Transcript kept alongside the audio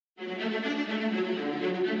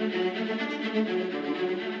Hi,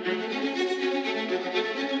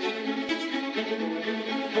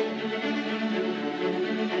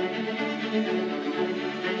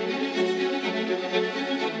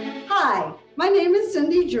 my name is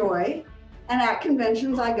Cindy Joy, and at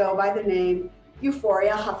conventions I go by the name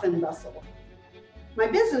Euphoria Huffen-Bustle. My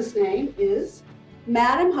business name is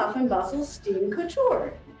Madame Huffen-Bustle Steam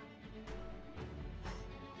Couture.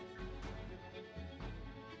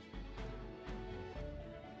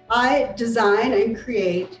 I design and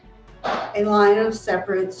create a line of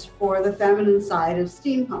separates for the feminine side of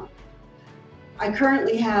steampunk. I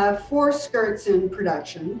currently have 4 skirts in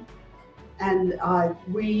production, and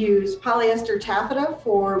we use polyester taffeta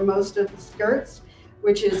for most of the skirts,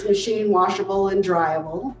 which is machine washable and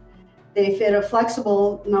dryable. They fit a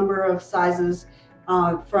flexible number of sizes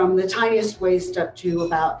from the tiniest waist up to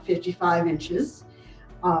about 55 inches.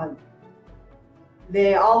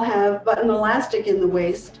 They all have button elastic in the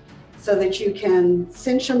waist so that you can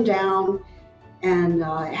cinch them down and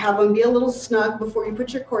have them be a little snug before you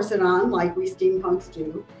put your corset on, like we steampunks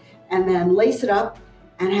do, and then lace it up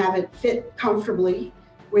and have it fit comfortably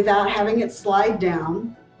without having it slide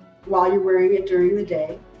down while you're wearing it during the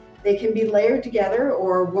day. They can be layered together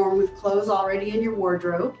or worn with clothes already in your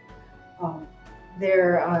wardrobe.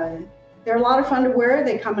 They're a lot of fun to wear.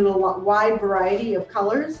 They come in a wide variety of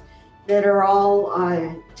colors that are all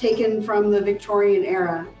taken from the Victorian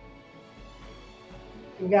era.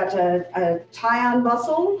 We've got a tie-on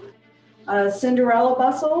bustle, a Cinderella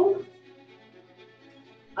bustle,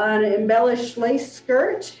 an embellished lace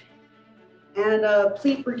skirt, and a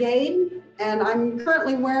pleat brigade. And I'm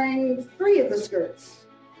currently wearing 3 of the skirts,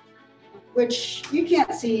 which you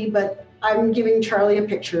can't see, but I'm giving Charlie a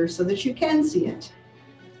picture so that you can see it.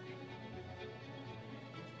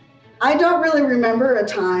 I don't really remember a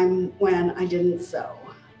time when I didn't sew,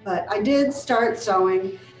 but I did start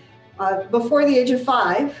sewing before the age of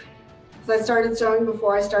 5, because I started sewing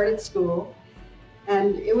before I started school,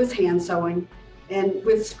 and it was hand sewing and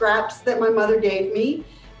with scraps that my mother gave me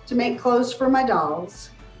to make clothes for my dolls.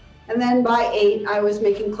 And then by 8, I was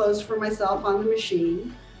making clothes for myself on the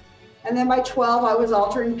machine. And then by 12, I was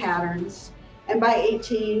altering patterns. And by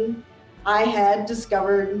 18, I had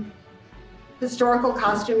discovered historical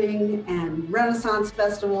costuming and Renaissance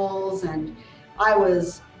festivals, and I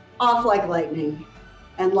was off like lightning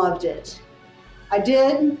and loved it. I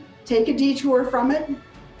did take a detour from it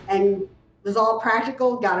and was all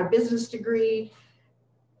practical, got a business degree,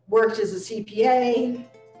 worked as a CPA,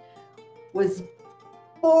 was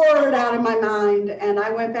bored out of my mind, and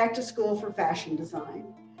I went back to school for fashion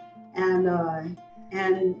design. And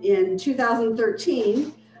in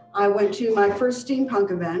 2013, I went to my first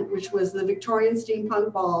steampunk event, which was the Victorian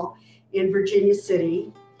Steampunk Ball in Virginia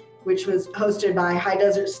City, which was hosted by High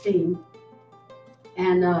Desert Steam.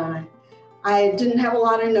 And I didn't have a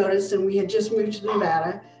lot of notice, and we had just moved to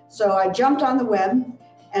Nevada. So I jumped on the web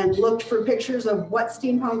and looked for pictures of what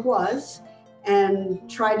steampunk was and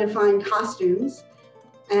tried to find costumes.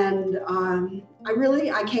 And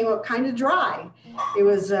I came up kind of dry. It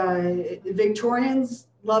was, Victorians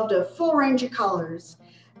loved a full range of colors.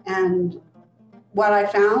 And what I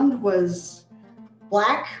found was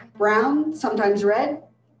black, brown, sometimes red,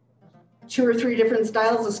 2 or 3 different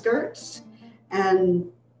styles of skirts. And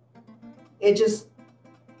it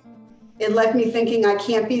left me thinking I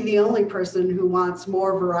can't be the only person who wants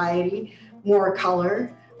more variety, more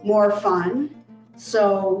color, more fun.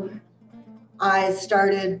 So I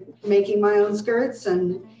started making my own skirts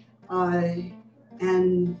and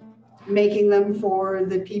making them for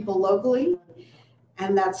the people locally.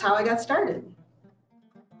 And that's how I got started.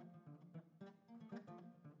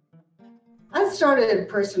 I started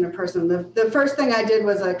person to person. The first thing I did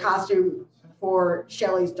was a costume for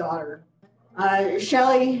Shelley's daughter.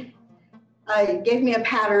 Shelley gave me a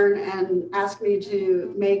pattern and asked me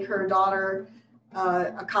to make her daughter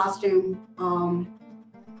a costume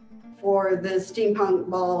for the steampunk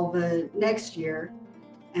ball the next year.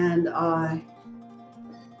 And I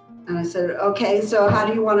said, okay, so how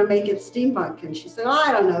do you want to make it steampunk? And she said, oh,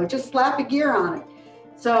 I don't know, just slap a gear on it.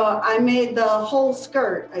 So I made the whole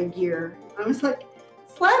skirt a gear. I was like,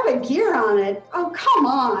 slap a gear on it? Oh, come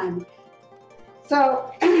on.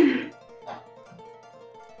 So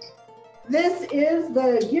this is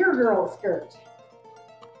the Gear Girl skirt.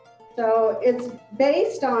 So it's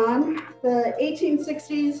based on the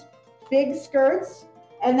 1860s big skirts,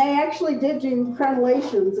 and they actually did do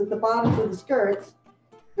crenellations at the bottoms of the skirts.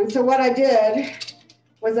 And so what I did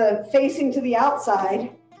was a facing to the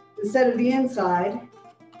outside instead of the inside,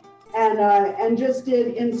 and just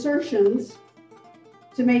did insertions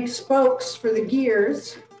to make spokes for the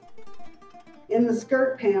gears in the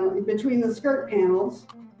skirt panel, between the skirt panels,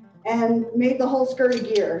 and made the whole skirt a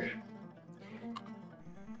gear.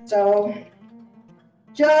 So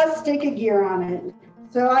just stick a gear on it.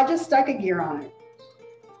 So I just stuck a gear on it.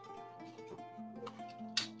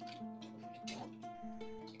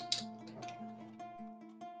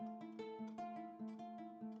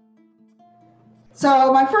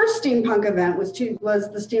 So my first steampunk event was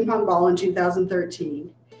the Steampunk Ball in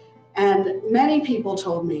 2013. And many people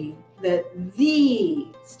told me that the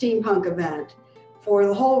steampunk event for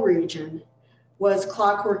the whole region was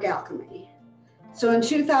Clockwork Alchemy. So in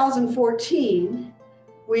 2014,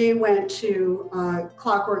 we went to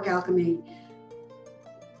Clockwork Alchemy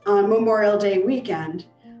on Memorial Day weekend,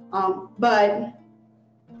 but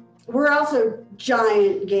we're also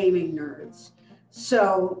giant gaming nerds.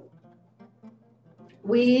 So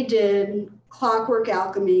we did Clockwork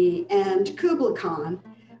Alchemy and KublaCon,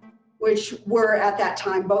 which were at that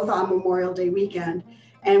time both on Memorial Day weekend.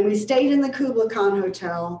 And we stayed in the KublaCon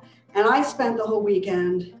hotel, and I spent the whole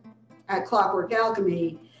weekend at Clockwork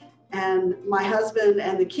Alchemy, and my husband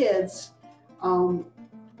and the kids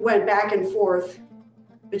went back and forth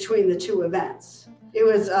between the two events. It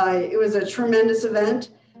was a tremendous event,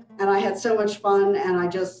 and I had so much fun, and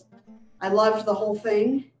I loved the whole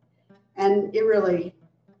thing. And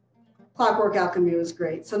Clockwork Alchemy was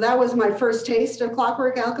great. So that was my first taste of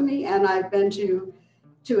Clockwork Alchemy, and I've been to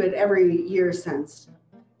it every year since,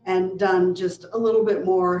 and done just a little bit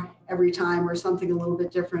more every time, or something a little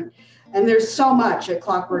bit different. And there's so much at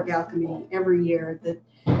Clockwork Alchemy every year that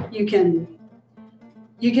you can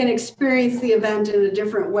experience the event in a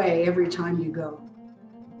different way every time you go.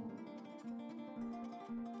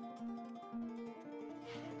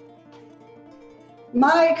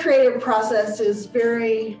 My creative process is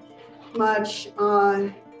very much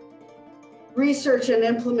research and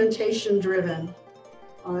implementation driven.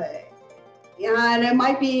 And it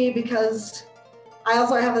might be because I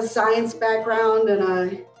also have a science background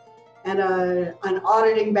and an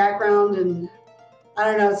auditing background, and I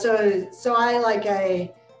don't know. So I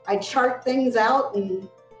chart things out, and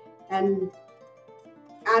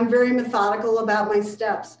I'm very methodical about my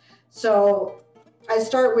steps. So I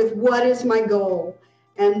start with what is my goal.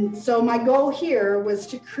 And so my goal here was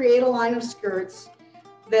to create a line of skirts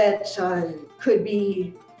that could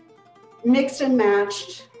be mixed and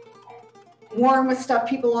matched, worn with stuff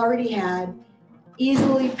people already had,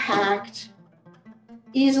 easily packed,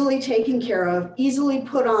 easily taken care of, easily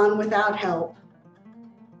put on without help,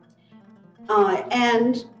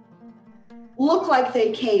 and look like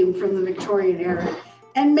they came from the Victorian era,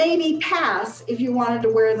 and maybe pass if you wanted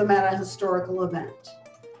to wear them at a historical event.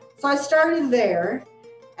 So I started there,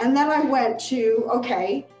 and then I went to,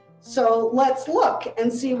 okay, so let's look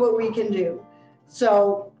and see what we can do.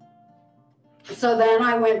 So then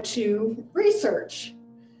I went to research,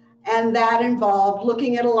 and that involved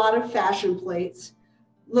looking at a lot of fashion plates,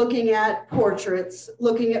 looking at portraits,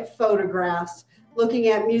 looking at photographs, looking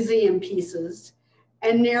at museum pieces,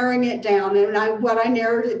 and narrowing it down. And what I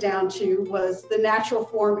narrowed it down to was the natural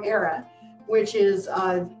form era, which is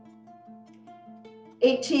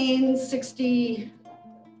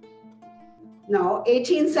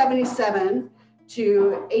 1877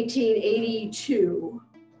 to 1882.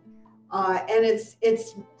 And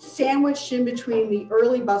it's sandwiched in between the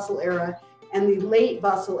early bustle era and the late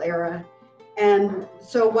bustle era. And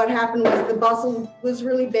so what happened was the bustle was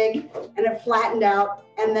really big and it flattened out.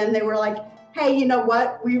 And then they were like, hey, you know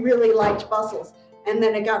what? We really liked bustles. And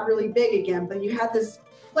then it got really big again. But you had this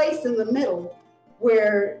place in the middle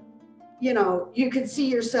where, you know, you could see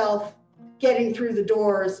yourself getting through the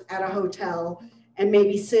doors at a hotel and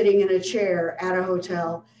maybe sitting in a chair at a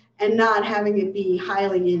hotel and not having it be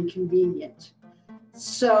highly inconvenient.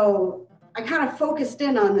 So I kind of focused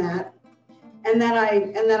in on that. And then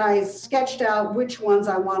I sketched out which ones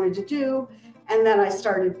I wanted to do. And then I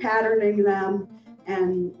started patterning them.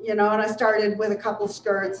 And, you know, and I started with a couple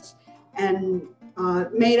skirts and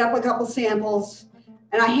made up a couple samples.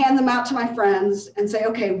 And I hand them out to my friends and say,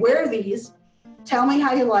 okay, wear these. Tell me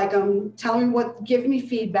how you like them. Tell me give me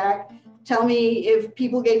feedback. Tell me if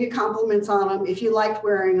people gave you compliments on them, if you liked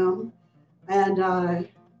wearing them. And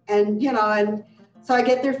you know, and so I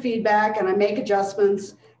get their feedback and I make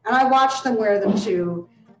adjustments. And I watch them wear them too,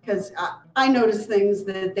 because I notice things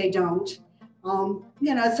that they don't.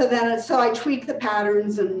 You know, so I tweak the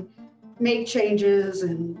patterns and make changes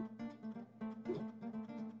and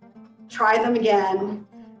try them again,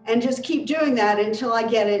 and just keep doing that until I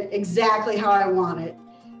get it exactly how I want it.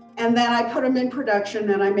 And then I put them in production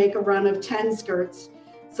and I make a run of 10 skirts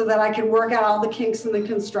so that I can work out all the kinks in the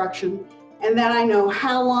construction. And then I know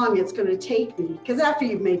how long it's going to take me, because after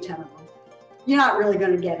you've made 10 of them, you're not really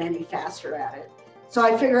going to get any faster at it. So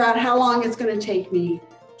I figure out how long it's going to take me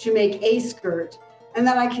to make a skirt, and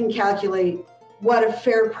then I can calculate what a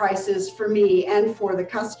fair price is for me and for the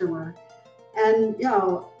customer. And, you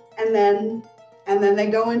know, and then they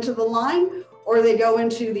go into the line, or they go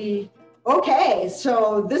into the, okay,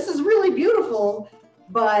 so this is really beautiful,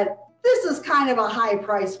 but this is kind of a high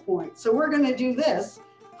price point. So we're going to do this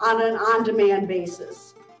on an on-demand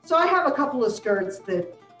basis. So I have a couple of skirts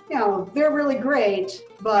that, you know, they're really great,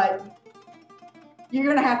 but you're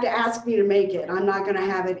going to have to ask me to make it. I'm not going to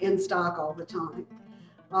have it in stock all the time.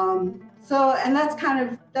 And that's kind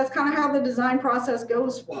of how the design process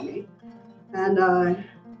goes for me. And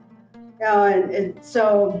you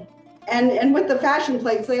know, and with the fashion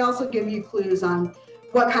plates, they also give you clues on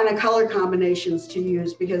what kind of color combinations to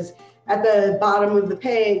use, because at the bottom of the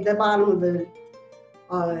page, the bottom of the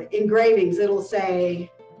engravings, it'll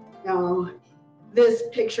say, you know, this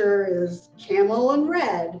picture is camel and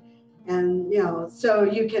red, and you know, so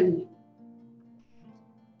you can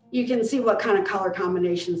see what kind of color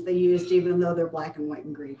combinations they used, even though they're black and white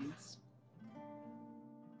engravings.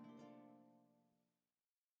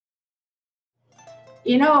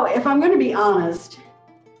 You know, if I'm going to be honest,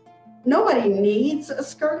 nobody needs a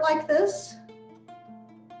skirt like this,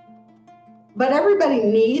 but everybody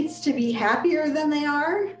needs to be happier than they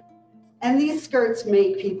are. And these skirts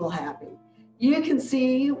make people happy. You can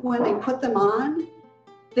see when they put them on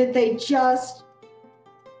that they just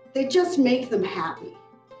make them happy.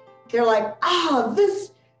 They're like, oh,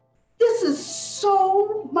 this is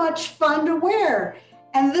so much fun to wear.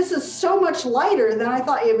 And this is so much lighter than I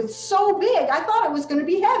thought. It was so big. I thought it was going to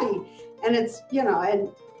be heavy. And it's, you know, and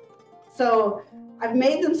so I've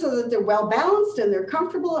made them so that they're well balanced and they're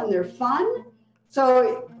comfortable and they're fun.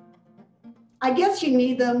 So I guess you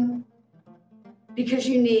need them because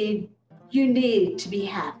you need to be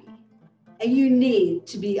happy, and you need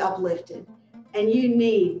to be uplifted, and you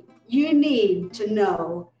need to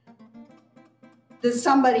know that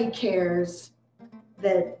somebody cares,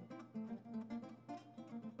 that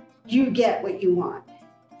you get what you want,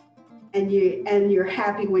 and you're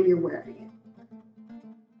happy when you're wearing it.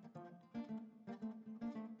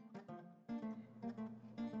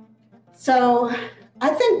 So I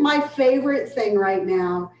think my favorite thing right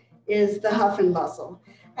now is the Huffen-Bustle.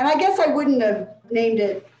 And I guess I wouldn't have named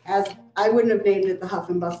it the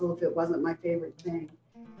Huffen-Bustle if it wasn't my favorite thing,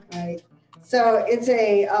 right? So it's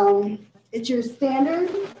it's your standard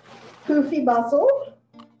poofy bustle.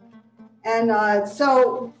 And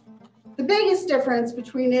so the biggest difference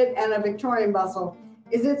between it and a Victorian bustle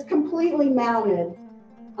is it's completely mounted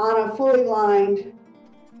on a fully lined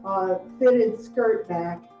fitted skirt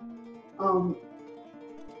back,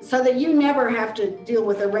 so that you never have to deal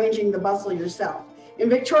with arranging the bustle yourself. In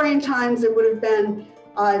Victorian times, it would have been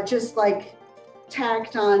just like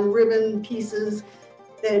tacked on ribbon pieces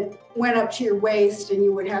that went up to your waist, and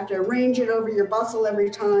you would have to arrange it over your bustle every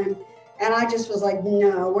time. And I just was like,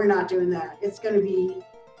 no, we're not doing that. It's going to be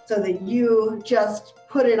so that you just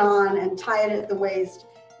put it on and tie it at the waist,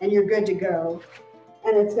 and you're good to go.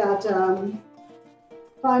 And it's got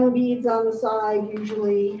fun beads on the side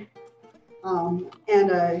usually,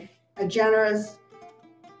 and a generous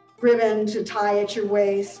ribbon to tie at your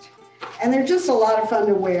waist. And they're just a lot of fun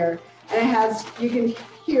to wear. And it has, you can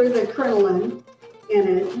hear the crinoline in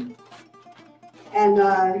it. And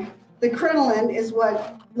the crinoline is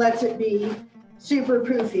what lets it be super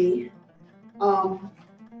poofy.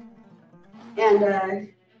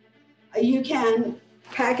 You can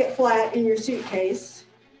pack it flat in your suitcase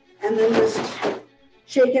and then just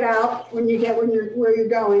shake it out when you get where you're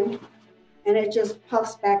going, and it just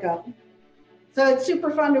puffs back up. So it's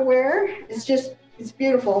super fun to wear. It's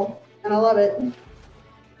beautiful, and I love it.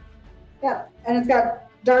 Yeah, and it's got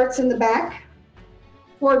darts in the back,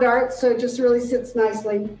 4 darts, so it just really sits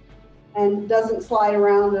nicely and doesn't slide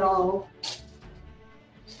around at all.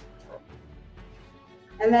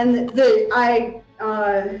 And then I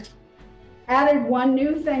added one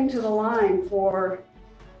new thing to the line for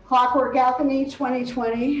Clockwork Alchemy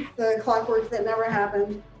 2020, the clockwork that never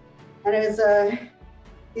happened. And it was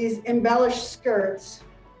these embellished skirts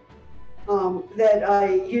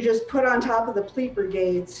that you just put on top of the pleat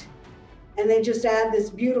brigades, and they just add this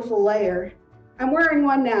beautiful layer. I'm wearing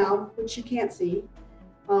one now, which you can't see.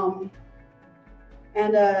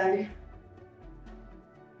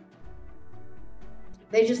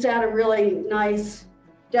 They just add a really nice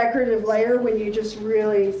decorative layer when you just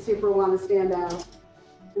really super want to stand out.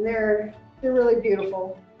 And they're really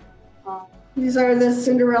beautiful. These are the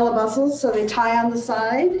Cinderella bustles, so they tie on the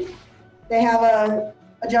side. They have a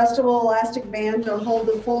adjustable elastic band to hold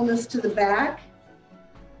the fullness to the back.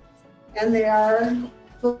 and they are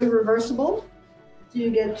fully reversible. So you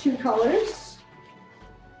get 2 colors.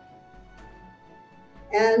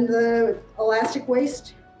 And the elastic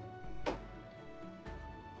waist,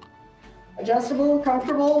 adjustable,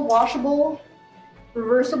 comfortable, washable,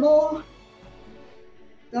 reversible.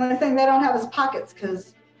 The only thing they don't have is pockets,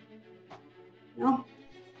 because you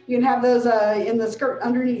can have those in the skirt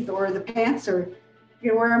underneath or the pants, or you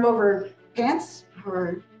can wear them over pants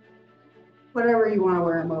or whatever you want to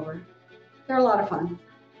wear them over. They're a lot of fun.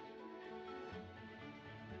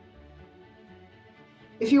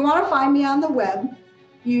 If you want to find me on the web,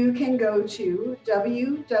 you can go to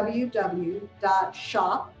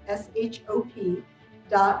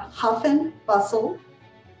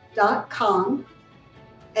www.huffenbustle.com,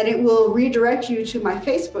 and it will redirect you to my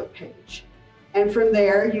Facebook page. And from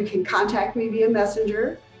there, you can contact me via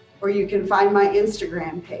Messenger, or you can find my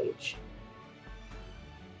Instagram page.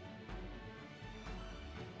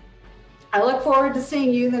 I look forward to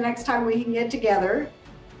seeing you the next time we can get together.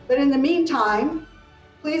 But in the meantime,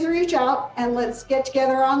 please reach out and let's get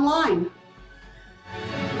together online.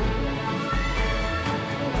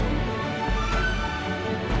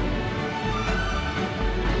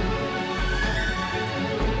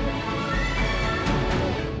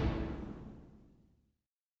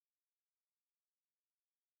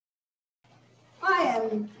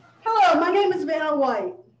 Hello, my name is Vanna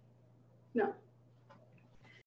White.